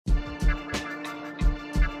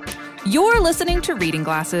You're listening to Reading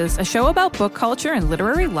Glasses, a show about book culture and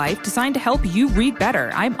literary life designed to help you read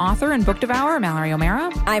better. I'm author and book devourer Mallory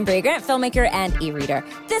O'Mara. I'm Brea Grant, filmmaker and e-reader.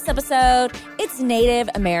 This episode, it's Native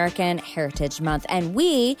American Heritage Month, and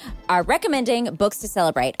we are recommending books to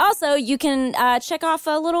celebrate. Also, you can check off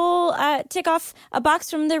a little, tick off a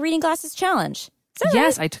box from the Reading Glasses Challenge.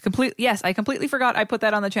 Yes, I completely forgot I put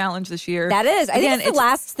that on the challenge this year. That is. I think it's the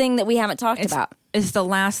last thing that we haven't talked about. It's the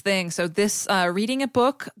last thing. So this reading a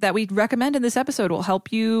book that we recommend in this episode will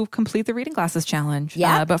help you complete the Reading Glasses Challenge.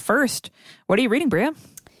 Yeah. But first, what are you reading, Brea?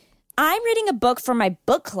 I'm reading a book for my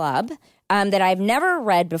book club that I've never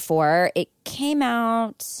read before. It came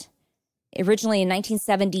out originally in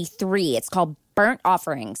 1973. It's called Burnt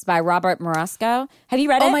Offerings by Robert Marasco. Have you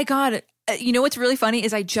read it? Oh, my God. You know what's really funny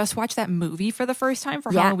is I just watched that movie for the first time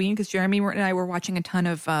for Halloween because Jeremy and I were watching a ton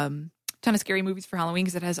of scary movies for Halloween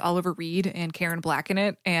because it has Oliver Reed and Karen Black in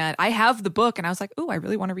it. And I have the book and I was like, oh, I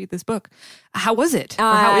really want to read this book. How was it? Or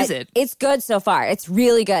how is it? It's good so far. It's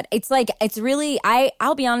really good.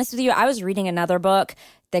 I'll be honest with you. I was reading another book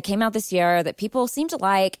that came out this year that people seem to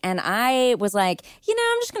like. And I was like,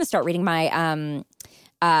 I'm just going to start reading my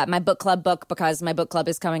my book club book because my book club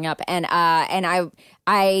is coming up, and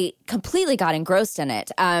I completely got engrossed in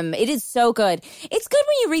it. It is so good. It's good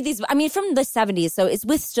when you read these. I mean, from the 70s, so it's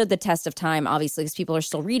withstood the test of time, obviously, because people are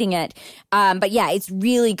still reading it. But yeah, it's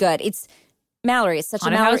really good. It's Mallory. It's such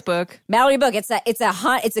Haunted a house book. Mallory book. It's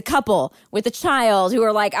a couple with a child who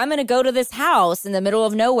are like, I'm going to go to this house in the middle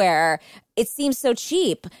of nowhere. It seems so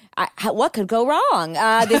cheap. What could go wrong?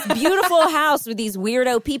 This beautiful house with these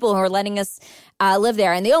weirdo people who are letting us live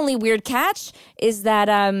there. And the only weird catch is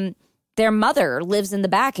that their mother lives in the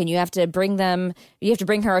back, and you have to bring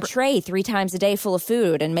her a tray 3 times a day full of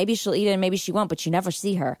food, and maybe she'll eat it and maybe she won't, but you never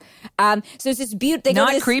see her. So it's this beautiful.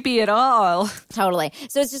 Not creepy at all. Totally.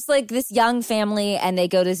 So it's just like this young family, and they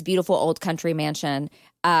go to this beautiful old country mansion,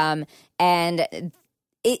 and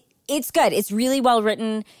it's good. It's really well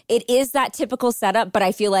written. It is that typical setup, but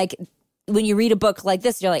I feel like when you read a book like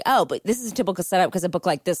this, you're like, oh, but this is a typical setup because a book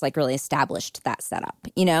like this like really established that setup,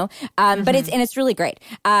 But it's really great.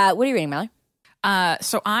 What are you reading, Mallory?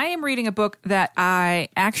 So I am reading a book that I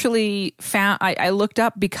actually found, I looked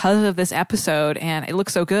up because of this episode, and it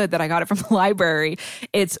looks so good that I got it from the library.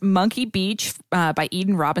 It's Monkey Beach by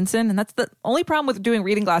Eden Robinson. And that's the only problem with doing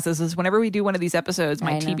reading glasses is whenever we do one of these episodes,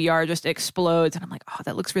 my TBR just explodes. And I'm like, oh,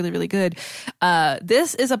 that looks really, really good.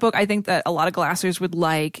 This is a book I think that a lot of glassers would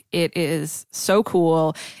like. It is so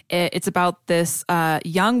cool. It's about this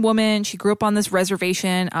young woman. She grew up on this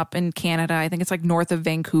reservation up in Canada. I think it's like north of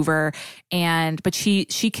Vancouver. But she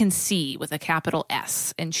can see with a capital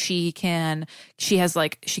S, and she gets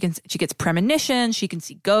premonitions, she can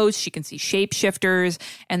see ghosts, she can see shapeshifters,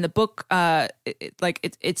 and the book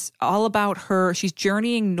it's all about her. She's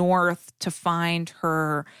journeying north to find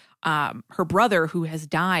her brother who has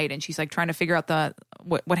died, and she's like trying to figure out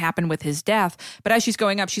what happened with his death. But as she's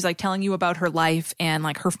going up, she's like telling you about her life and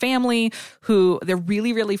like her family, who they're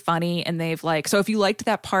really, really funny. And they've like, so if you liked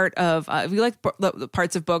that part of, if you like the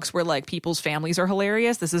parts of books where like people's families are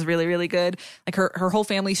hilarious, this is really, really good. Like her whole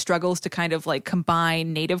family struggles to kind of like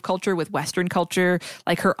combine Native culture with Western culture.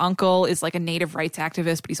 Like her uncle is like a Native rights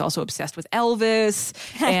activist, but he's also obsessed with Elvis.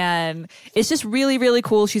 And it's just really, really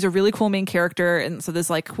cool. She's a really cool main character. And so there's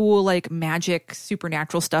like cool, like magic,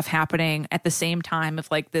 supernatural stuff happening at the same time of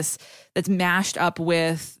like this that's mashed up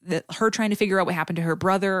with her trying to figure out what happened to her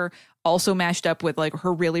brother, also mashed up with like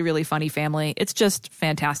her really, really funny family. It's just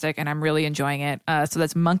fantastic, and I'm really enjoying it. So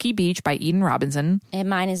that's Monkey Beach by Eden Robinson. And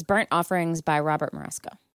mine is Burnt Offerings by Robert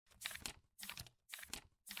Marasco.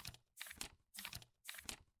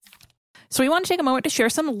 So we want to take a moment to share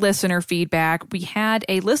some listener feedback. We had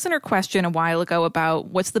a listener question a while ago about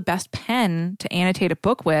what's the best pen to annotate a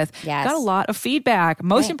book with. Yes. Got a lot of feedback,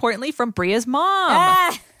 most importantly from Brea's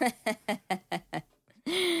mom.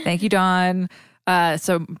 Thank you, Dawn.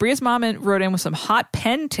 So Brea's mom wrote in with some hot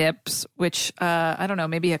pen tips, which, I don't know,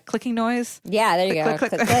 maybe a clicking noise? Yeah, there you go.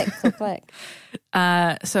 Click, click, click, click, click.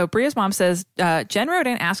 So Brea's mom says, Jen wrote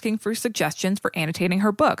in asking for suggestions for annotating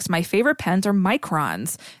her books. My favorite pens are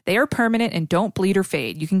microns. They are permanent and don't bleed or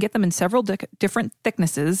fade. You can get them in several different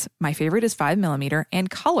thicknesses. My favorite is 5mm and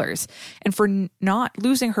colors. And for not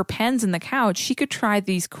losing her pens in the couch, she could try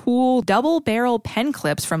these cool double barrel pen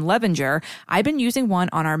clips from Levenger. I've been using one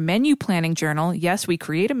on our menu planning journal. Yes, we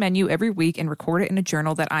create a menu every week and record it in a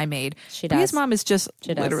journal that I made. She does. Brea's mom is just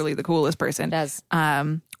literally the coolest person. She does.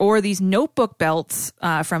 Or these notebook belts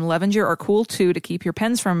from Levenger are cool too to keep your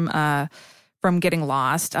pens from getting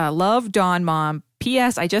lost. Love, Dawn, Mom.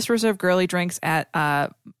 P.S. I just reserved girly drinks at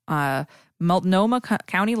Multnomah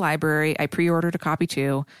County Library. I pre-ordered a copy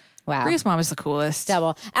too. Wow. Bria's mom is the coolest.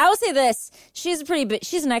 Double. I will say this. She's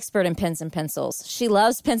an expert in pens and pencils. She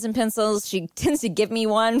loves pens and pencils. She tends to give me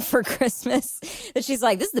one for Christmas that she's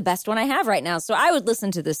like, this is the best one I have right now. So I would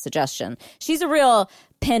listen to this suggestion. She's a real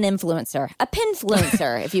pen influencer, a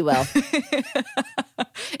penfluencer, if you will.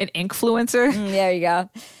 An inkfluencer. There you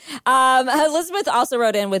go. Elizabeth also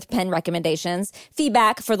wrote in with pen recommendations.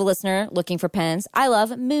 Feedback for the listener looking for pens. I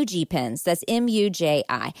love Muji pens. That's Muji.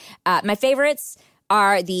 My favorites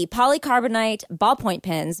are the polycarbonate ballpoint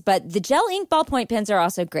pens, but the gel ink ballpoint pens are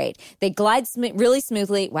also great. They glide really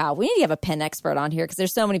smoothly. Wow, we need to have a pen expert on here because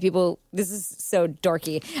there's so many people. This is so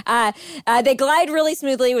dorky. They glide really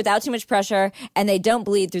smoothly without too much pressure, and they don't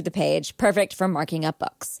bleed through the page. Perfect for marking up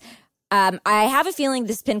books. I have a feeling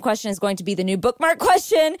this pen question is going to be the new bookmark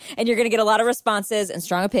question, and you're going to get a lot of responses and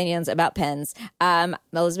strong opinions about pens.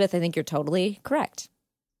 Elizabeth, I think you're totally correct.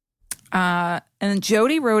 And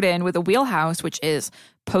Jody wrote in with a wheelhouse, which is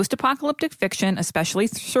post-apocalyptic fiction, especially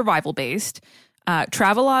survival-based,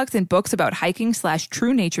 travelogues and books about hiking /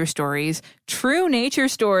 true nature stories. True nature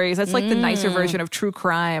stories. That's like the nicer version of true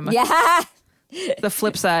crime. Yeah. The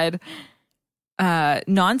flip side.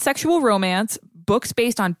 Non-sexual romance, books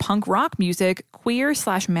based on punk rock music, queer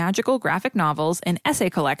 / magical graphic novels, and essay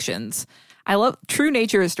collections. I love true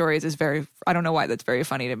nature stories is I don't know why that's very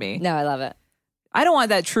funny to me. No, I love it. I don't want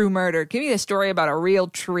that true murder. Give me a story about a real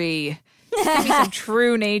tree. Give me some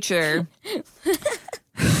true nature.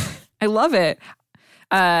 I love it.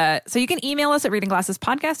 So you can email us at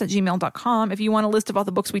readingglassespodcast@gmail.com. If you want a list of all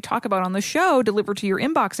the books we talk about on the show delivered to your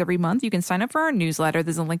inbox every month, you can sign up for our newsletter.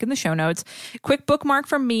 There's a link in the show notes. Quick bookmark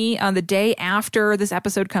from me on the day after this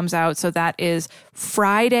episode comes out. So that is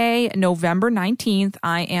Friday, November 19th.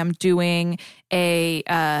 I am doing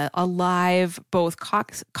a live both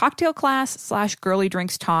cocktail class / girly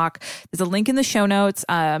drinks talk. There's a link in the show notes.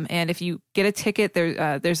 And if you get a ticket,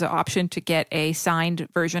 there's an option to get a signed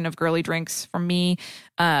version of girly drinks from me.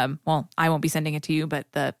 Well, I won't be sending it to you, but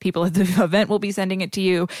the people at the event will be sending it to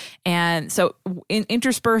you. And so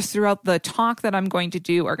interspersed throughout the talk that I'm going to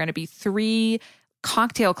do are going to be 3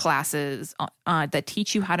 cocktail classes that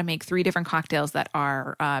teach you how to make 3 different cocktails that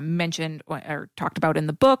are mentioned or talked about in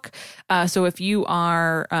the book. So if you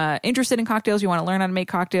are interested in cocktails, you want to learn how to make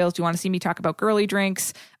cocktails, you want to see me talk about girly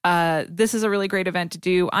drinks, this is a really great event to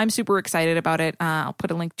do. I'm super excited about it. I'll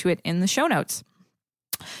put a link to it in the show notes.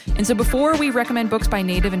 And so before we recommend books by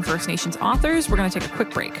Native and First Nations authors, we're going to take a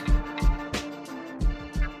quick break.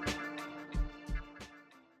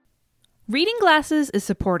 Reading Glasses is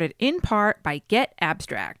supported in part by Get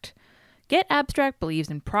Abstract. Get Abstract believes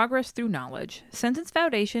in progress through knowledge. Since its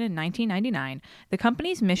foundation in 1999, the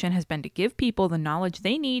company's mission has been to give people the knowledge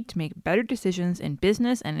they need to make better decisions in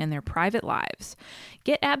business and in their private lives.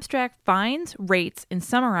 Get Abstract finds, rates, and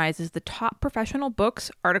summarizes the top professional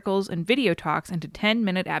books, articles, and video talks into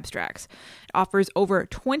 10-minute abstracts. It offers over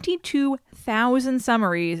 22,000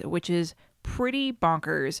 summaries, which is pretty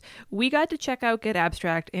bonkers. We got to check out Get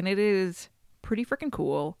Abstract, and it is pretty freaking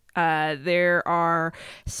cool. There are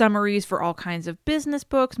summaries for all kinds of business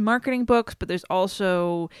books, marketing books, but there's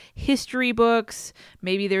also history books.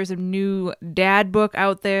 Maybe there's a new dad book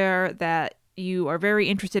out there that you are very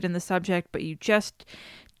interested in the subject, but you just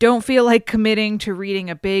don't feel like committing to reading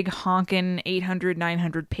a big honkin' 800,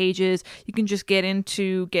 900 pages. You can just get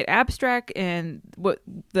Abstract, and what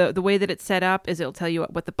the way that it's set up is it'll tell you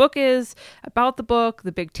what the book is, about the book,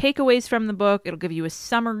 the big takeaways from the book. It'll give you a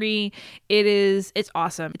summary. It's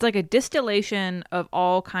awesome. It's like a distillation of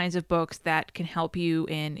all kinds of books that can help you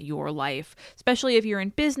in your life, especially if you're in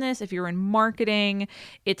business, if you're in marketing.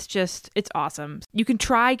 It's awesome. You can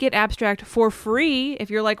try Get Abstract for free. If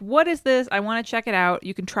you're like, what is this? I want to check it out.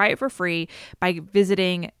 You can try it for free by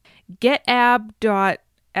visiting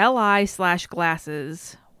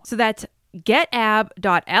getab.li/glasses. So that's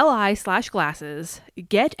getab.li/glasses,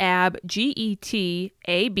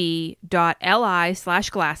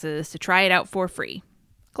 getab.li/glasses to try it out for free.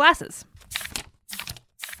 Glasses.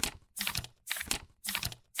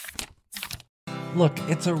 Look,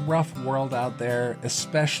 it's a rough world out there,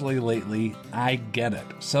 especially lately. I get it.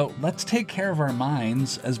 So let's take care of our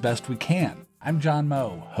minds as best we can. I'm John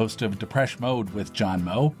Moe, host of Depresh Mode with John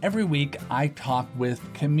Moe. Every week, I talk with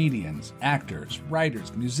comedians, actors,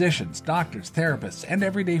 writers, musicians, doctors, therapists, and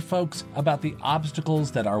everyday folks about the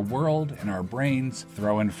obstacles that our world and our brains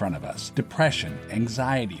throw in front of us. Depression,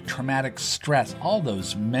 anxiety, traumatic stress, all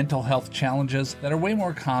those mental health challenges that are way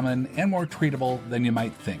more common and more treatable than you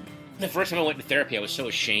might think. The first time I went to therapy, I was so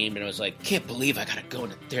ashamed, and I was like, can't believe I gotta go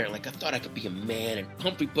into therapy. Like, I thought I could be a man, and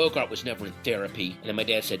Humphrey Bogart was never in therapy. And then my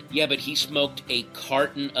dad said, yeah, but he smoked a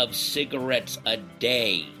carton of cigarettes a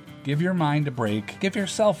day. Give your mind a break, give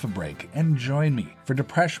yourself a break, and join me for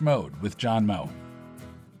Depresh Mode with John Moe.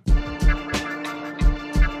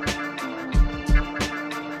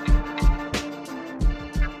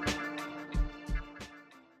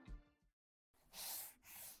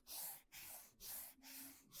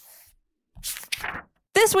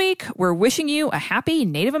 This week, we're wishing you a happy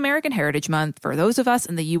Native American Heritage Month. For those of us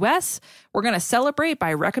in the U.S., we're going to celebrate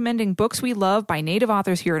by recommending books we love by Native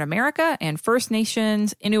authors here in America and First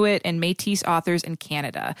Nations, Inuit, and Métis authors in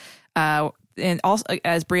Canada. And also,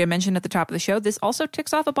 as Bria mentioned at the top of the show, this also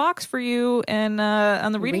ticks off a box for you on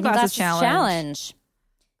the Reading Glasses Challenge.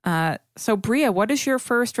 So, Bria, what is your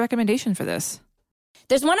first recommendation for this?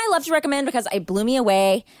 There's one I love to recommend because it blew me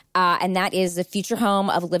away, and that is The Future Home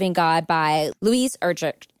of a Living God by Louise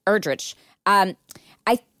Erdrich. I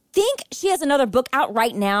think she has another book out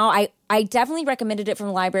right now. I definitely recommended it from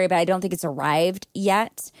the library, but I don't think it's arrived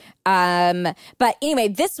yet. But anyway,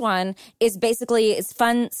 this one is basically it's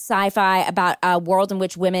fun sci-fi about a world in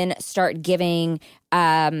which women start giving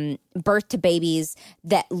birth to babies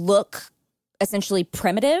that look essentially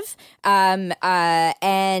primitive.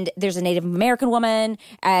 And there's a Native American woman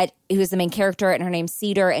who's the main character, and her name's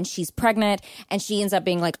Cedar, and she's pregnant, and she ends up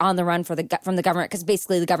being like on the run from the government, because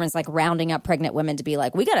basically the government's like rounding up pregnant women to be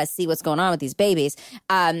like, we got to see what's going on with these babies.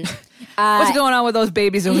 What's going on with those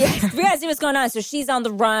babies over there? We got to see what's going on. So she's on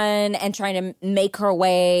the run and trying to make her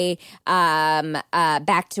way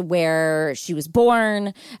back to where she was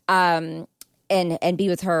born. And be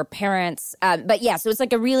with her parents. But yeah, so it's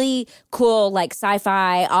like a really cool, like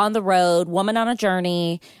sci-fi, on the road, woman on a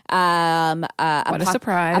journey. What a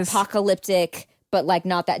surprise. Apocalyptic, but like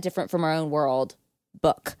not that different from our own world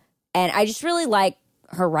book. And I just really like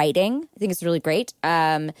her writing. I think it's really great.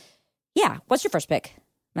 Yeah. What's your first pick,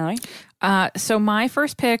 Mallory? So my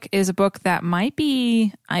first pick is a book that might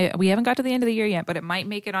be, we haven't got to the end of the year yet, but it might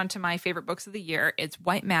make it onto my favorite books of the year. It's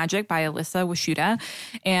White Magic by Alyssa Washuta.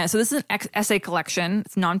 And so this is an essay collection.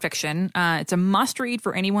 It's nonfiction. It's a must read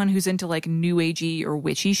for anyone who's into like new agey or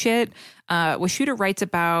witchy shit. Washuta writes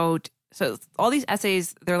about, so all these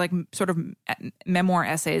essays, they're like sort of memoir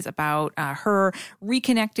essays about her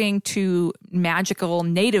reconnecting to magical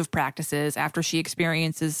native practices after she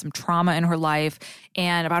experiences some trauma in her life,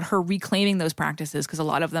 and about her reclaiming those practices because a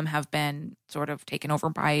lot of them have been sort of taken over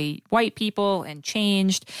by white people and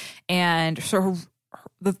changed. And so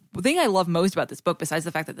the thing I love most about this book, besides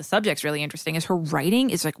the fact that the subject's really interesting, is her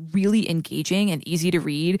writing is like really engaging and easy to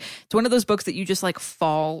read. It's one of those books that you just like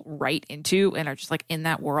fall right into and are just like in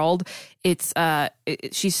that world. It's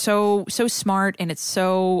she's so smart, and it's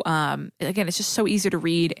so again, it's just so easy to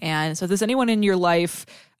read. And so if there's anyone in your life,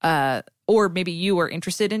 or maybe you are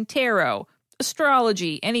interested in tarot,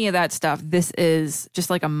 astrology, any of that stuff, this is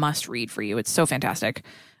just like a must read for you. It's so fantastic.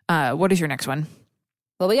 What is your next one?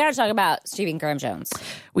 Well, we got to talk about Stephen Graham Jones.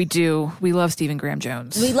 We do. We love Stephen Graham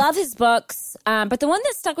Jones. We love his books. But the one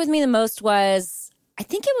that stuck with me the most was, I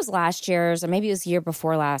think it was last year's, or maybe it was the year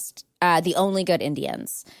before last, The Only Good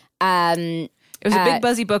Indians. It was a big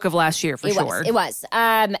buzzy book of last year, for sure. It was.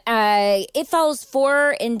 It follows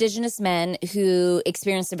 4 Indigenous men who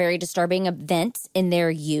experienced a very disturbing event in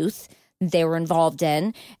their youth they were involved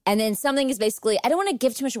in. And then something is basically, I don't want to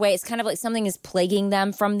give too much away. It's kind of like something is plaguing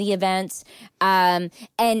them from the event. And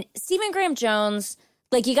Stephen Graham Jones,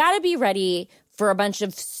 like, you got to be ready for a bunch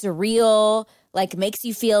of surreal, like, makes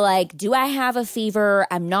you feel like, do I have a fever?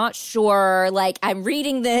 I'm not sure. Like, I'm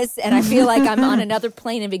reading this and I feel like I'm on another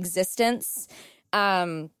plane of existence.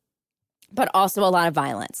 But also a lot of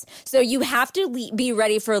violence. So you have to be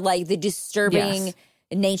ready for, like, the disturbing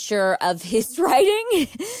nature of his writing,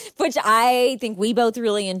 which I think we both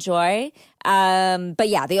really enjoy. But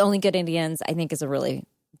yeah, The Only Good Indians, I think, is a really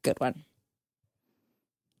good one.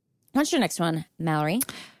 What's your next one, Mallory?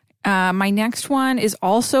 My next one is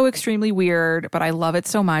also extremely weird, but I love it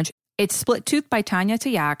so much. It's Split Tooth by Tanya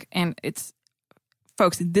Tayak, and it's,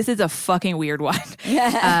 folks, this is a fucking weird one.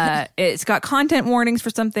 It's got content warnings for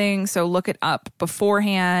something, so look it up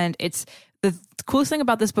beforehand. It's the coolest thing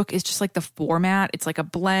about this book is just like the format. It's like a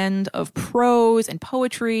blend of prose and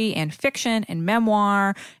poetry and fiction and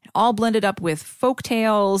memoir, all blended up with folk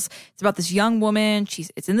tales. It's about this young woman.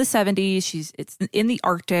 It's in the 70s. It's in the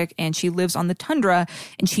Arctic, and she lives on the tundra,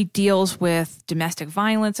 and she deals with domestic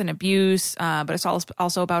violence and abuse. But it's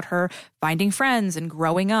also about her finding friends and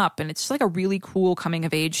growing up. And it's just like a really cool coming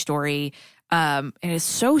of age story. And it's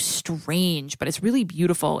so strange, but it's really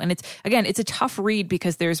beautiful. And it's a tough read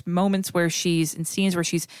because there's moments where she's in scenes where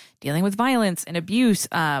she's dealing with violence and abuse.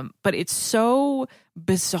 But it's so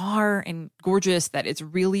bizarre and gorgeous that it's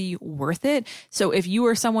really worth it. So if you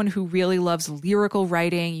are someone who really loves lyrical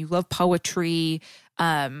writing, you love poetry,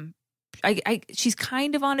 She's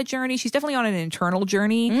kind of on a journey. She's definitely on an internal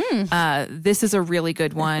journey. This is a really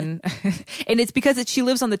good one. And it's because she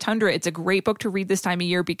lives on the tundra. It's a great book to read this time of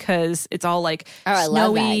year because it's all like snowy. I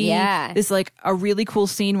love that. Yeah. There's like a really cool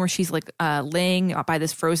scene where she's like laying by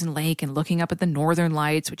this frozen lake and looking up at the northern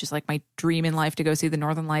lights, which is like my dream in life to go see the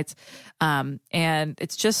northern lights. And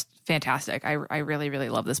it's just fantastic. I really, really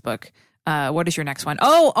love this book. What is your next one?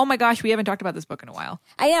 Oh my gosh, we haven't talked about this book in a while.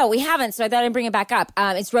 I know, we haven't, so I thought I'd bring it back up.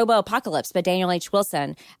 It's Robo Apocalypse by Daniel H.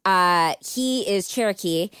 Wilson. He is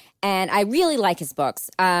Cherokee, and I really like his books.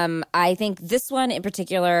 I think this one in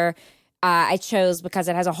particular I chose because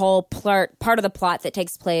it has a whole part of the plot that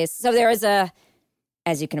takes place. So there is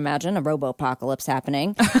as you can imagine, a robo-apocalypse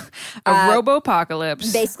happening. A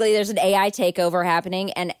robo-apocalypse. Basically, there's an AI takeover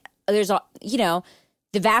happening, and there's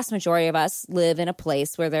the vast majority of us live in a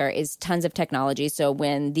place where there is tons of technology. So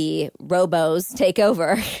when the robos take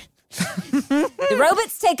over, the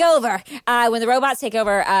robots take over. When the robots take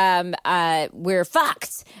over, we're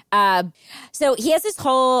fucked. So he has this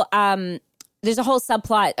whole, there's a whole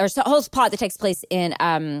subplot or whole plot that takes place in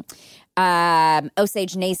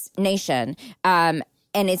Osage Nation. And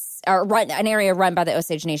it's an area run by the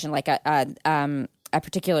Osage Nation, like a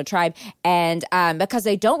particular tribe, and because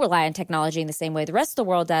they don't rely on technology in the same way the rest of the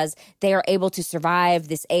world does, they are able to survive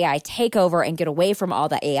this AI takeover and get away from all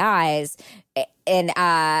the AIs. And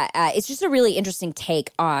it's just a really interesting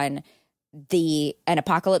take on an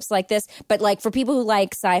apocalypse like this. But like for people who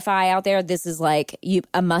like sci-fi out there, this is like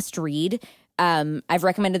a must read. I've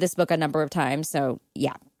recommended this book a number of times, so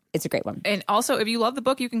yeah. It's a great one. And also, if you love the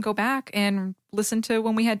book, you can go back and listen to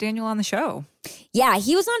when we had Daniel on the show. Yeah,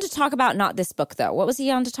 he was on to talk about not this book, though. What was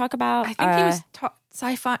he on to talk about? I think he was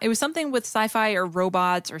sci-fi. It was something with sci-fi or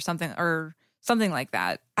robots or something like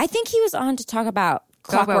that. I think he was on to talk about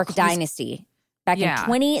Clockwork Dynasty back in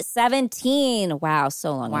 2017. Wow,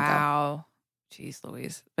 so long ago. Wow. Jeez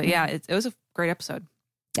Louise. But yeah, it was a great episode.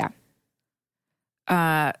 Yeah.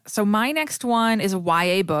 So my next one is a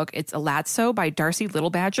YA book. It's Alatso by Darcy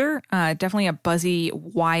Littlebadger. Definitely a buzzy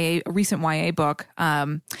recent YA book.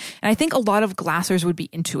 And I think a lot of Glassers would be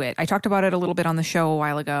into it. I talked about it a little bit on the show a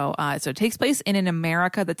while ago. So it takes place in an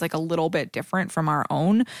America that's like a little bit different from our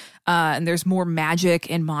own. And there's more magic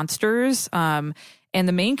and monsters. And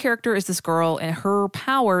the main character is this girl, and her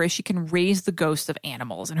power is she can raise the ghosts of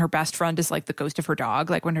animals. And her best friend is like the ghost of her dog.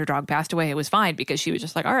 Like when her dog passed away, it was fine because she was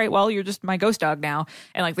just like, all right, well, you're just my ghost dog now.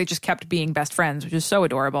 And like they just kept being best friends, which is so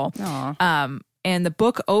adorable. And the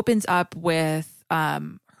book opens up with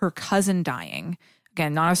her cousin dying.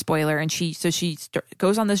 Again, not a spoiler. And she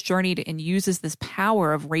goes on this journey and uses this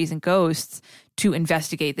power of raising ghosts to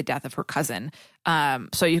investigate the death of her cousin.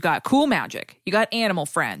 So you've got cool magic, you got animal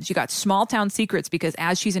friends, you got small town secrets, because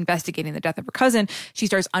as she's investigating the death of her cousin, she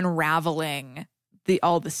starts unraveling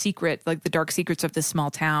all the secret, like the dark secrets of this small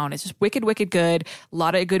town. It's just wicked, wicked good. A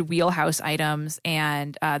lot of good wheelhouse items.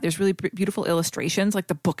 And there's really beautiful illustrations. Like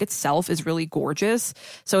the book itself is really gorgeous.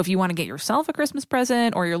 So if you want to get yourself a Christmas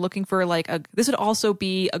present, or you're looking for this would also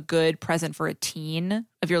be a good present for a teen.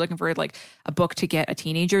 If you're looking for like a book to get a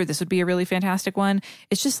teenager, this would be a really fantastic one.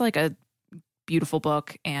 It's just like a beautiful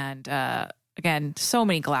book. And again, so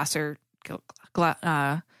many Glasser,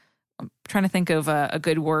 I'm trying to think of a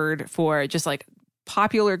good word for just like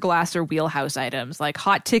popular Glasser wheelhouse items, like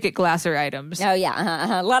hot ticket Glasser items. Oh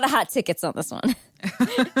yeah, a lot of hot tickets on this one.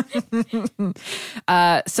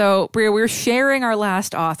 So Bria, we're sharing our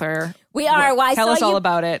last author. We are. Well, tell us all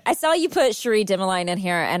about it. I saw you put Cherie Dimaline in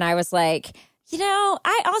here, and I was like, so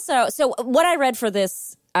what I read for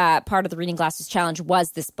this part of the Reading Glasses Challenge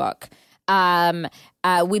was this book.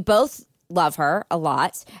 We both love her a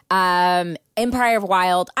lot. Empire of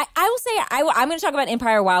Wild. I will say I'm going to talk about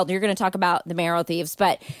Empire of Wild. And you're going to talk about The Marrow Thieves.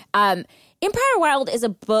 But Empire of Wild is a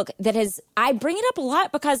book that I bring it up a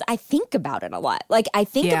lot because I think about it a lot. Like I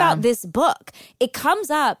think about this book. It comes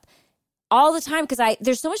up all the time because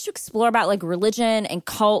there's so much to explore about like religion and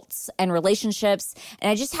cults and relationships. And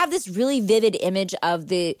I just have this really vivid image of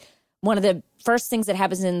one of the first things that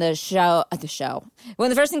happens in the show. One of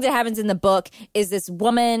the first things that happens in the book is this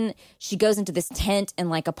woman, she goes into this tent in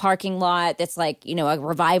like a parking lot that's like, a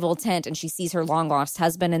revival tent, and she sees her long lost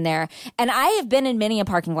husband in there. And I have been in many a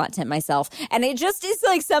parking lot tent myself. And it just is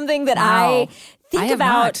like something that I think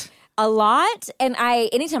about a lot. And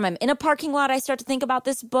anytime I'm in a parking lot, I start to think about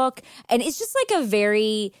this book. And it's just like a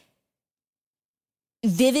very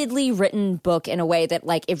vividly written book in a way that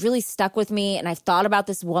like it really stuck with me, and I've thought about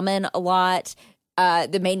this woman a lot,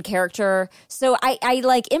 the main character. So I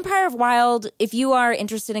like Empire of Wild. If you are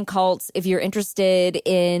interested in cults, if you're interested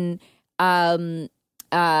in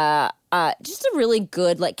Just a really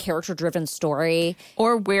good, like, character-driven story.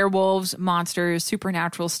 Or werewolves, monsters,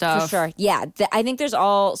 supernatural stuff. For sure. Yeah. I think there's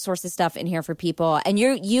all sorts of stuff in here for people. And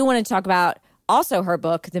you want to talk about also her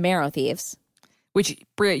book, The Marrow Thieves. Which,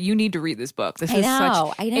 Bria, you need to read this book. This I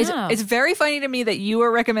know. It's very funny to me that you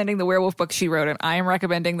are recommending the werewolf book she wrote, and I am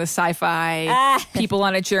recommending the sci-fi, people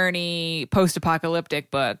on a journey,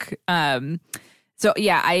 post-apocalyptic book. So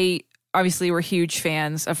yeah, obviously we're huge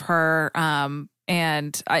fans of her.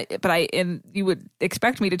 And you would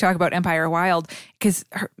expect me to talk about Empire Wild because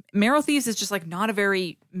Marrow Thieves is just like not a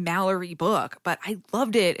very Mallory book, but I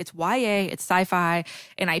loved it. It's YA, it's sci-fi,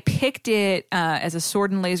 and I picked it as a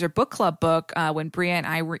Sword and Laser book club book when Bria and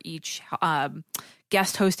I were each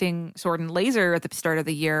guest hosting Sword and Laser at the start of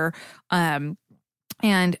the year. And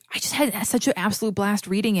I just had such an absolute blast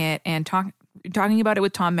reading it and talking about it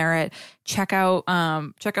with Tom Merritt. Check out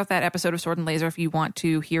that episode of Sword and Laser if you want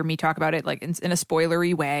to hear me talk about it like in a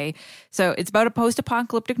spoilery way. So it's about a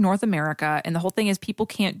post-apocalyptic North America, and the whole thing is people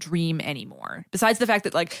can't dream anymore. Besides the fact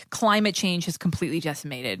that like climate change has completely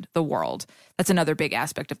decimated the world. That's another big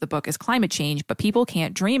aspect of the book is climate change, but people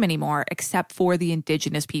can't dream anymore except for the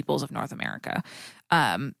indigenous peoples of North America.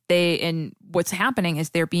 And what's happening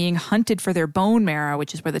is they're being hunted for their bone marrow,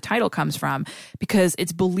 which is where the title comes from, because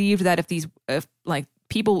it's believed that if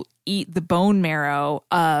people eat the bone marrow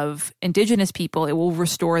of indigenous people, it will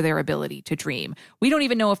restore their ability to dream. We don't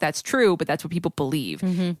even know if that's true, but that's what people believe.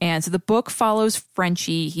 Mm-hmm. And so the book follows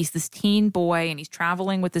Frenchie. He's this teen boy and he's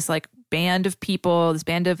traveling with this like band of people, this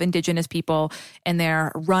band of indigenous people, and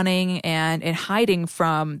they're running and hiding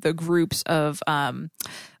from the groups of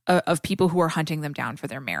people who are hunting them down for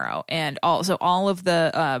their marrow. And also all of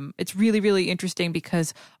the, it's really, really interesting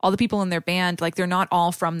because all the people in their band, like they're not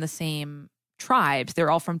all from the same tribes.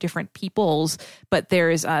 They're all from different peoples, but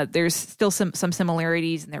there's still some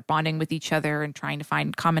similarities, and they're bonding with each other and trying to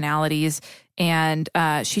find commonalities. And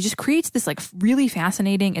she just creates this like really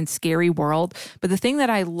fascinating and scary world. But the thing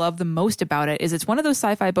that I love the most about it is it's one of those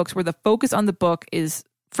sci-fi books where the focus on the book is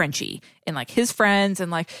Frenchie and like his friends and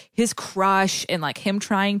like his crush and like him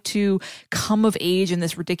trying to come of age in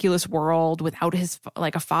this ridiculous world without his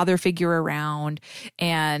like a father figure around.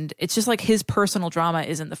 And it's just like his personal drama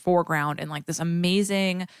is in the foreground and like this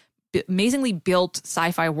amazingly built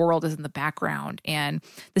sci-fi world is in the background. And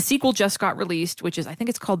the sequel just got released, which is, I think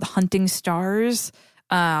it's called The Hunting Stars.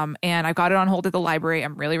 And I've got it on hold at the library.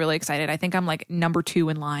 I'm really, really excited. I think I'm like number 2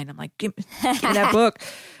 in line. I'm like, give me that book.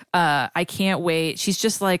 I can't wait. She's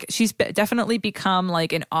definitely become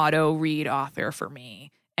like an auto read author for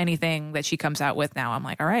me. Anything that she comes out with now, I'm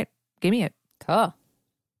like, all right, give me it. Cool.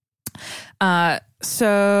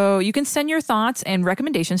 So you can send your thoughts and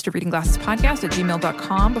recommendations to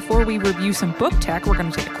readingglassespodcast@gmail.com. Before we review some book tech, we're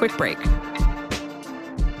going to take a quick break.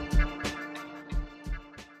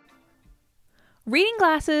 Reading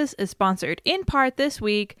Glasses is sponsored in part this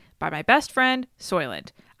week by my best friend, Soylent.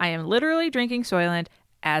 I am literally drinking Soylent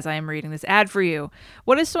as I am reading this ad for you.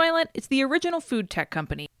 What is Soylent? It's the original food tech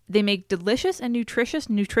company. They make delicious and nutritious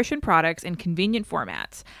nutrition products in convenient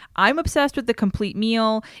formats. I'm obsessed with the complete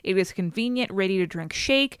meal. It is convenient, ready-to-drink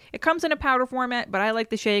shake. It comes in a powder format, but I like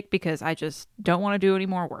the shake because I just don't want to do any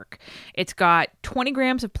more work. It's got 20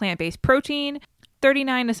 grams of plant-based protein,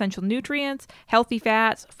 39 essential nutrients, healthy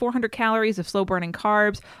fats, 400 calories of slow-burning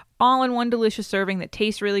carbs, all in one delicious serving that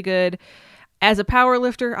tastes really good. As a power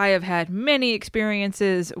lifter, I have had many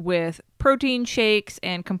experiences with protein shakes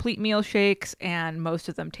and complete meal shakes, and most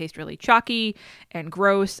of them taste really chalky and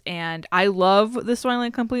gross, and I love the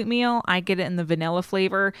Soylent Complete Meal. I get it in the vanilla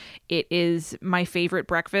flavor. It is my favorite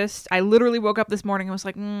breakfast. I literally woke up this morning and was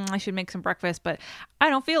like, I should make some breakfast, but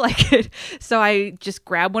I don't feel like it. So I just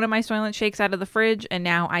grabbed one of my Soylent shakes out of the fridge, and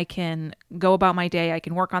now I can go about my day. I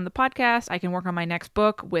can work on the podcast. I can work on my next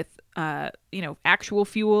book with actual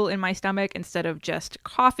fuel in my stomach instead of just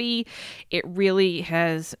coffee. It really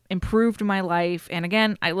has improved my life. And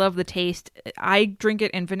again, I love the taste. I drink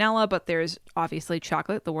it in vanilla, but there's obviously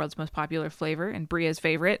chocolate, the world's most popular flavor and Bria's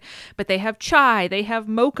favorite. But they have chai, they have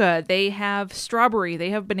mocha, they have strawberry, they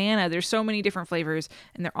have banana. There's so many different flavors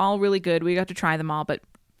and they're all really good. We got to try them all, but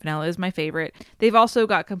vanilla is my favorite. They've also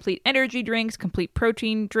got complete energy drinks, complete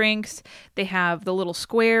protein drinks. They have the little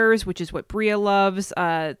squares, which is what Bria loves.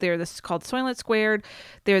 This called Soylent Squared.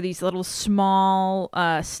 They're these little small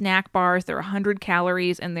snack bars. They're 100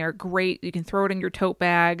 calories and they're great. You can throw it in your tote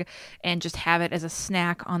bag and just have it as a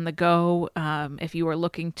snack on the go. If you are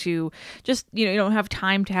looking to just, you don't have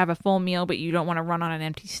time to have a full meal, but you don't want to run on an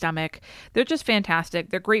empty stomach. They're just fantastic.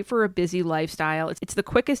 They're great for a busy lifestyle. It's the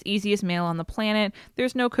quickest, easiest meal on the planet.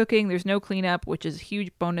 There's no cooking, there's no cleanup, which is a huge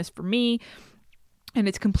bonus for me. And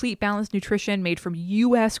it's complete balanced nutrition made from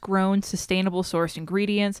U.S. grown, sustainable sourced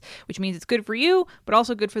ingredients, which means it's good for you, but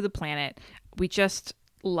also good for the planet. We just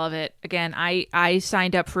love it. Again, I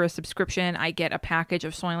signed up for a subscription. I get a package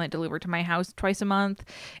of Soylent delivered to my house twice a month.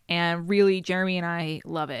 And really, Jeremy and I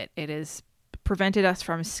love it. It has prevented us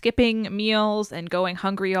from skipping meals and going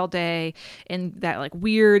hungry all day, and that like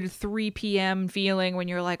weird 3 p.m. feeling when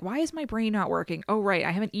you're like, why is my brain not working? Oh, right,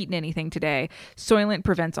 I haven't eaten anything today. Soylent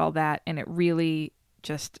prevents all that, and it really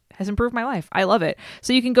just has improved my life. I love it.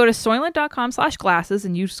 So you can go to Soylent.com/glasses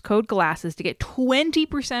and use code GLASSES to get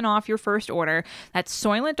 20% off your first order. That's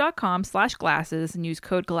Soylent.com/glasses and use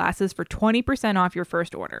code GLASSES for 20% off your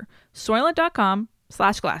first order.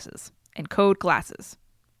 Soylent.com/glasses and code GLASSES.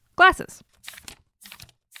 Glasses.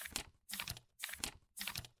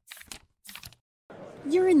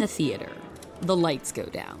 You're in the theater. The lights go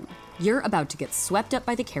down. You're about to get swept up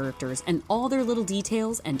by the characters and all their little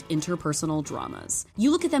details and interpersonal dramas. You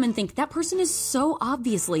look at them and think, that person is so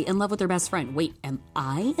obviously in love with their best friend. Wait, am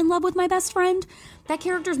I in love with my best friend? That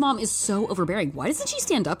character's mom is so overbearing. Why doesn't she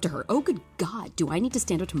stand up to her? Oh, good God, do I need to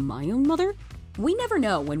stand up to my own mother? We never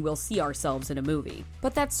know when we'll see ourselves in a movie,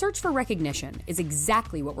 but that search for recognition is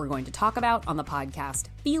exactly what we're going to talk about on the podcast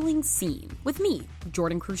Feeling Seen with me,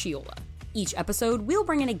 Jordan Crucchiola. Each episode, we'll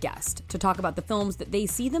bring in a guest to talk about the films that they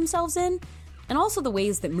see themselves in, and also the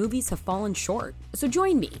ways that movies have fallen short. So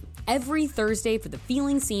join me every Thursday for the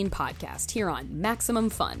Feeling Seen podcast here on Maximum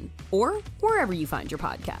Fun, or wherever you find your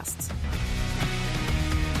podcasts.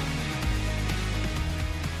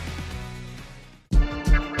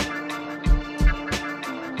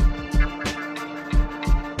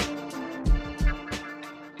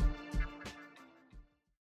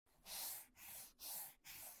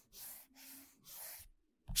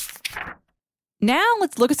 Now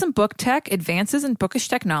let's look at some book tech advances in bookish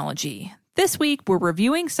technology. This week, we're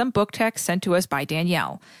reviewing some book tech sent to us by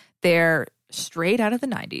Danielle. They're straight out of the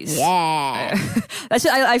 90s. Yeah.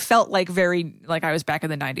 I felt like I was back in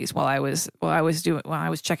the 90s while I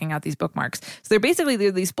was checking out these bookmarks. So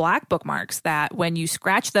they're these black bookmarks that when you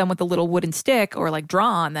scratch them with a little wooden stick or like draw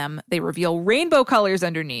on them, they reveal rainbow colors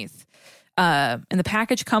underneath. And the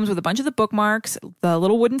package comes with a bunch of the bookmarks, the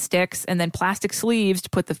little wooden sticks, and then plastic sleeves to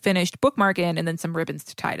put the finished bookmark in, and then some ribbons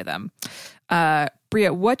to tie to them.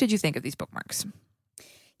 Bria, what did you think of these bookmarks?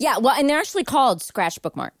 Yeah, well, and they're actually called scratch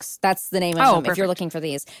bookmarks. That's the name of them perfect. If you're looking for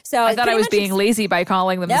these. So I thought I was being lazy by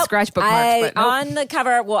calling them the scratch bookmarks. But nope. On the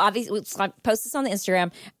cover, well, obviously, we'll post this on the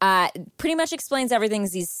Instagram. Pretty much explains everything.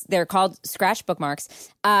 They're called scratch bookmarks.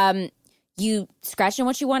 You scratch in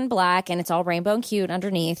what you want in black, and it's all rainbow and cute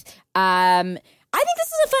underneath. I think this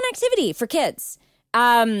is a fun activity for kids.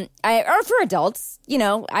 Or for adults. You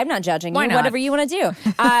know, I'm not judging Why you. not? Whatever you want to do.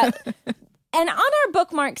 And on our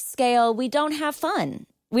bookmark scale, we don't have fun.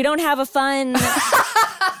 We don't have a fun...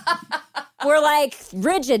 We're like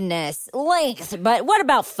rigidness, length, but what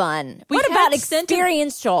about fun? What about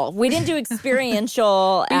experiential? We didn't do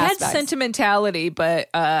experiential aspects. Had sentimentality, but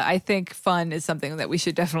I think fun is something that we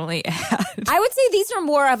should definitely add. I would say these are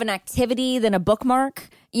more of an activity than a bookmark.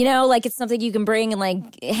 You know, like it's something you can bring and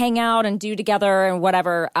like hang out and do together and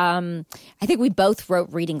whatever. I think we both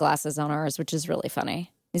wrote reading glasses on ours, which is really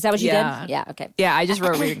funny. Is that what you did? Yeah, okay. Yeah, I just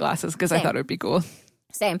wrote reading glasses because I thought it would be cool.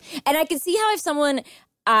 Same. And I can see how if someone...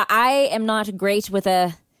 I am not great with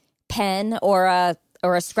a pen or a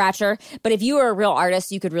scratcher, but if you were a real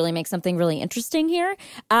artist, you could really make something really interesting here.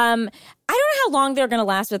 I don't know how long they're going to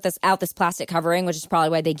last with this plastic covering, which is probably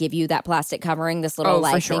why they give you that plastic covering, this little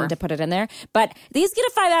thing to put it in there. But these get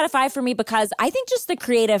a 5 out of 5 for me because I think just the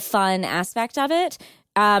creative fun aspect of it.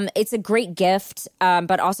 It's a great gift,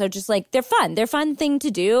 but also just like they're fun. They're a fun thing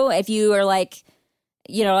to do if you are like,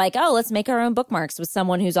 you know, like, oh, let's make our own bookmarks with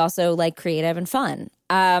someone who's also like creative and fun.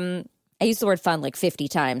 I used the word fun like 50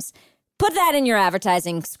 times. Put that in your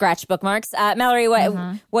advertising, scratch bookmarks. Mallory,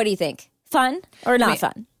 what do you think? Fun or not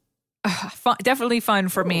fun? Fun, definitely fun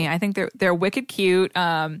for me. I think they're wicked cute.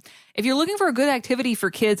 If you're looking for a good activity for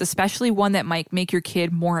kids, especially one that might make your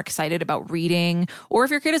kid more excited about reading, or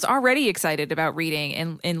if your kid is already excited about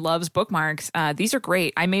reading and loves bookmarks, these are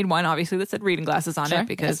great. I made one, obviously, that said reading glasses on it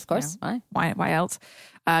because, yes, of course, you know, why else?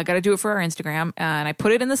 Got to do it for our Instagram. And I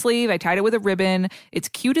put it in the sleeve. I tied it with a ribbon. It's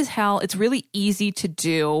cute as hell. It's really easy to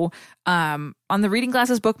do. On the reading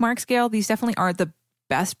glasses bookmark scale, these definitely aren't the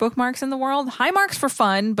best bookmarks in the world. High marks for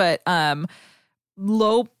fun, but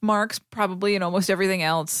low marks probably in almost everything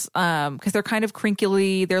else because they're kind of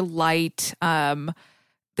crinkly. They're light.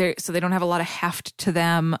 so they don't have a lot of heft to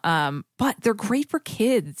them, but they're great for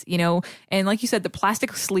kids, you know. And like you said, the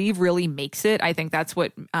plastic sleeve really makes it. I think that's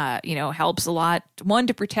what helps a lot. One,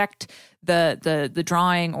 to protect the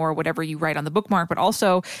drawing or whatever you write on the bookmark, but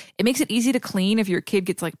also it makes it easy to clean if your kid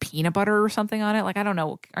gets like peanut butter or something on it. Like, I don't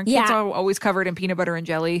know, are kids always covered in peanut butter and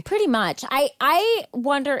jelly? Pretty much. I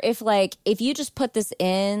wonder if you just put this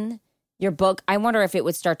in your book, I wonder if it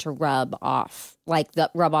would start to rub off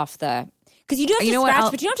the. Because you do have to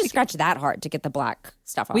scratch, but you don't have to scratch that hard to get the black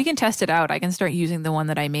stuff off. We can test it out. I can start using the one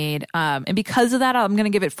that I made. And because of that, I'm going to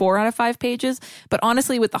give it 4 out of 5 pages. But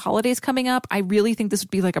honestly, with the holidays coming up, I really think this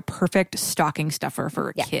would be like a perfect stocking stuffer for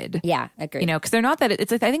a kid. Yeah, agreed. You know, because they're not that, I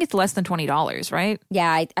think it's less than $20, right?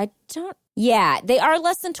 Yeah, I don't. Yeah, they are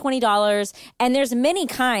less than $20. And there's many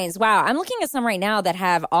kinds. Wow, I'm looking at some right now that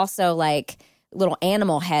have also like little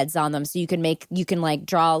animal heads on them. So you can like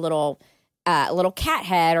draw a little cat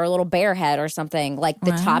head or a little bear head or something, like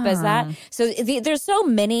the top is that. So there's so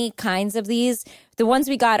many kinds of these. The ones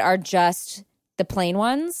we got are just the plain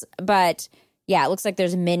ones, but yeah, it looks like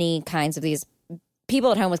there's many kinds of these.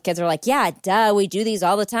 People at home with kids are like, yeah, duh, we do these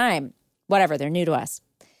all the time. Whatever, they're new to us.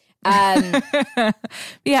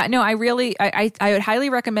 Yeah, no, I would highly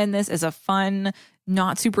recommend this as a fun,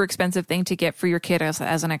 not super expensive thing to get for your kid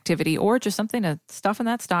as an activity, or just something to stuff in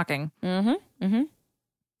that stocking.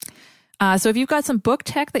 So if you've got some book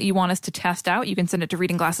tech that you want us to test out, you can send it to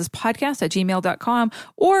readingglassespodcast@gmail.com,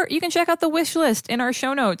 or you can check out the wish list in our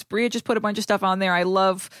show notes. Bria just put a bunch of stuff on there. I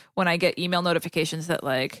love when I get email notifications that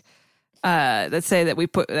that say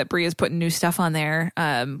that Bria's putting new stuff on there.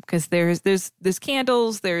 Because there's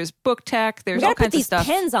candles, there's book tech, there's all kinds of stuff. Put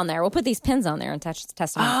these pins on there. We'll put these pins on there and test them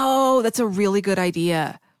out. Oh, that's a really good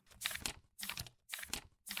idea.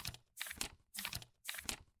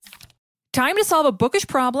 Time to solve a bookish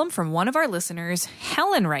problem from one of our listeners.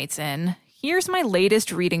 Helen writes in, here's my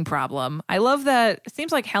latest reading problem. I love that. It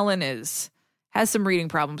seems like Helen has some reading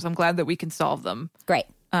problems. I'm glad that we can solve them. Great.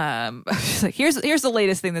 Here's the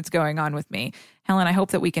latest thing that's going on with me. Helen, I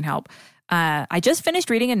hope that we can help. I just finished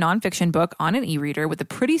reading a nonfiction book on an e-reader with a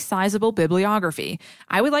pretty sizable bibliography.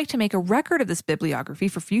 I would like to make a record of this bibliography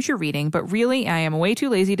for future reading, but really I am way too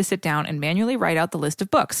lazy to sit down and manually write out the list of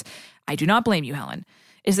books. I do not blame you, Helen.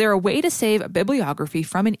 Is there a way to save a bibliography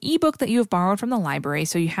from an ebook that you have borrowed from the library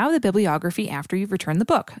so you have the bibliography after you've returned the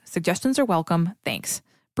book? Suggestions are welcome. Thanks.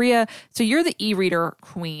 Bria, so you're the e-reader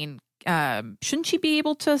queen. Shouldn't she be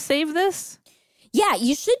able to save this? Yeah,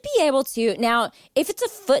 you should be able to. Now, if it's a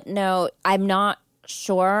footnote, I'm not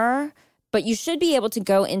sure, but you should be able to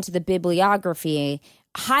go into the bibliography,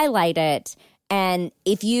 highlight it, and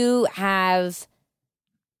if you have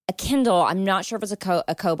a Kindle, I'm not sure if it's a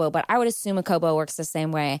Kobo, but I would assume a Kobo works the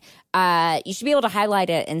same way. You should be able to highlight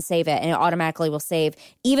it and save it, and it automatically will save,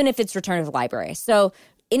 even if it's returned to the library. So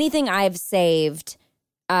anything I've saved,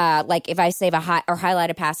 like if I save or highlight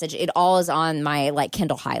a passage, it all is on my like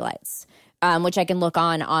Kindle highlights, which I can look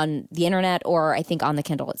on the internet or I think on the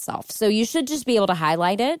Kindle itself. So you should just be able to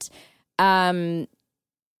highlight it. If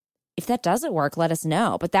that doesn't work, let us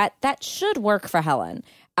know. But that should work for Helen.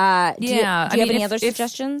 Do you have any other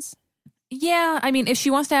suggestions? Yeah, I mean, if she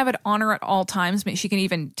wants to have it on her at all times, she can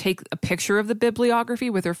even take a picture of the bibliography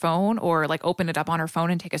with her phone, or like open it up on her phone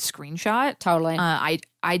and take a screenshot. Totally.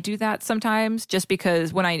 I do that sometimes just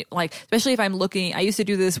because when I especially if I'm looking, I used to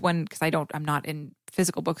do this because I'm not in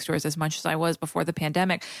physical bookstores as much as I was before the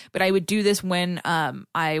pandemic, but I would do this when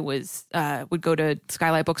I would go to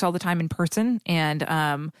Skylight Books all the time in person,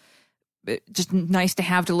 and just nice to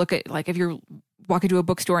have to look at, like, if you're walk into a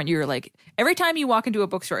bookstore and you're like, every time you walk into a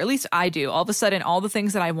bookstore, at least I do, all of a sudden all the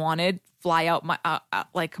things that I wanted fly out my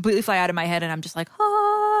completely fly out of my head, and I'm just like,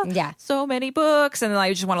 yeah, so many books, and then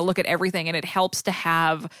I just want to look at everything, and it helps to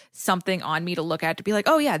have something on me to look at, to be like,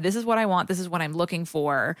 oh yeah, this is what I want, this is what I'm looking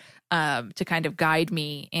for, to kind of guide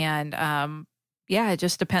me. And yeah, it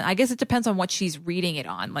just depends. I guess it depends on what she's reading it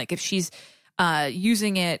on. Like if she's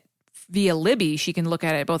using it via Libby, she can look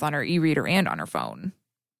at it both on her e-reader and on her phone.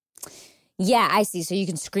 Yeah, I see. So you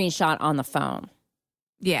can screenshot on the phone.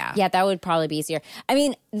 Yeah. Yeah, that would probably be easier. I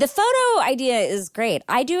mean, the photo idea is great.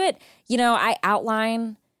 I do it, I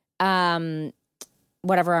outline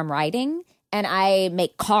whatever I'm writing, and I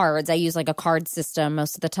make cards. I use like a card system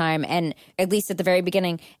most of the time, and at least at the very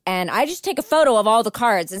beginning. And I just take a photo of all the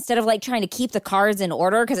cards instead of like trying to keep the cards in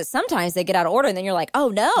order, because sometimes they get out of order, and then you're like, oh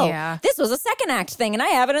no, this was a second act thing, and I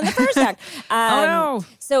have it in the first act. Oh no.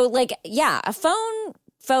 So like, yeah, a phone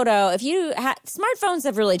photo, if you smartphones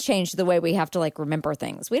have really changed the way we have to like remember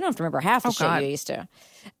things. We don't have to remember half the shit you used to.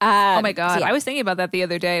 Oh my God. So yeah. I was thinking about that the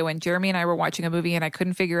other day when Jeremy and I were watching a movie and I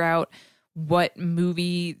couldn't figure out what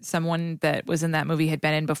movie someone that was in that movie had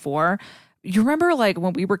been in before. You remember, like,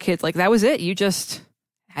 when we were kids, like, that was it. You just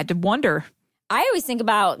had to wonder. I always think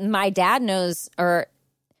about my dad used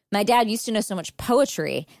to know so much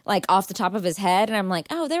poetry, like, off the top of his head. And I'm like,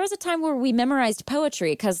 oh, there was a time where we memorized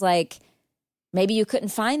poetry because, like, maybe you couldn't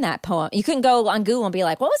find that poem. You couldn't go on Google and be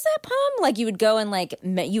like, what was that poem? Like, you would go and, like,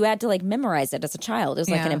 you had to, like, memorize it as a child. It was,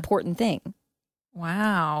 like, an important thing.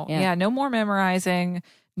 Wow. Yeah, no more memorizing.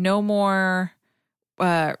 No more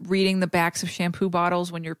reading the backs of shampoo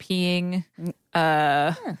bottles when you're peeing.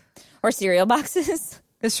 Or cereal boxes.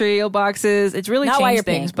 The cereal boxes. It's really not changed while you're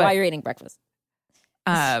things. Peeing, but while you're eating breakfast.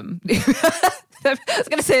 I was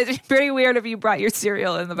going to say, it's pretty weird if you brought your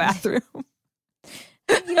cereal in the bathroom.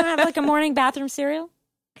 You don't have like a morning bathroom cereal?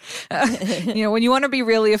 When you want to be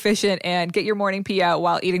really efficient and get your morning pee out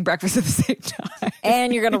while eating breakfast at the same time.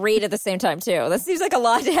 And you're going to read at the same time, too. That seems like a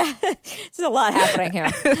lot. There's a lot happening here.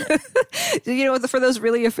 For those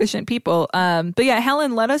really efficient people. But yeah,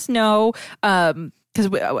 Helen, let us know. Because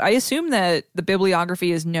I assume that the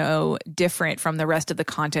bibliography is no different from the rest of the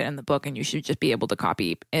content in the book, and you should just be able to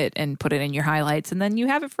copy it and put it in your highlights, and then you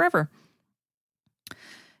have it forever.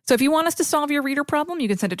 So if you want us to solve your reader problem, you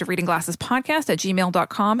can send it to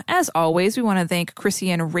readingglassespodcast@gmail.com. As always, we want to thank Chrissy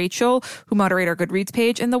and Rachel, who moderate our Goodreads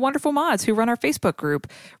page, and the wonderful mods who run our Facebook group.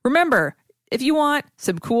 Remember, if you want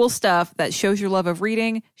some cool stuff that shows your love of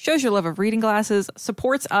reading, shows your love of reading glasses,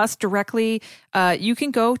 supports us directly, you can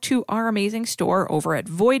go to our amazing store over at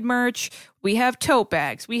Void Merch. We have tote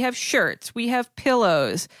bags, we have shirts, we have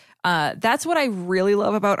pillows. That's what I really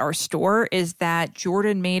love about our store is that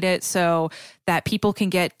Jordan made it so that people can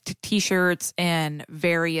get t-shirts in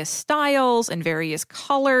various styles and various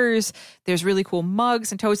colors. There's really cool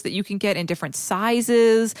mugs and totes that you can get in different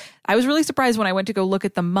sizes. I was really surprised when I went to go look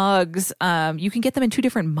at the mugs. You can get them in 2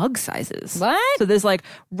 different mug sizes. What? So there's like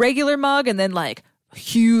regular mug and then like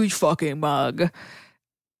huge fucking mug.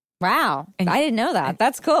 Wow. And I didn't know that.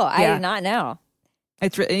 That's cool. I did not know.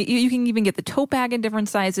 You can even get the tote bag in different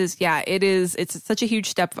sizes. Yeah, it's such a huge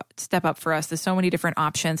step up for us. There's so many different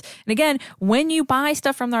options. And again, when you buy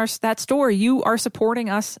stuff from that store, you are supporting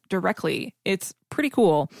us directly. It's pretty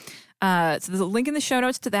cool. So there's a link in the show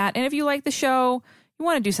notes to that. And if you like the show, you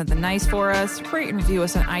want to do something nice for us, rate and review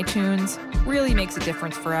us on iTunes. Really makes a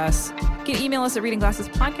difference for us. You can email us at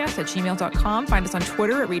readingglassespodcast@gmail.com. Find us on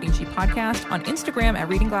Twitter at readinggpodcast, on Instagram at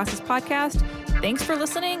readingglassespodcast. Thanks for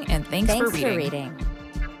listening, and thanks for reading.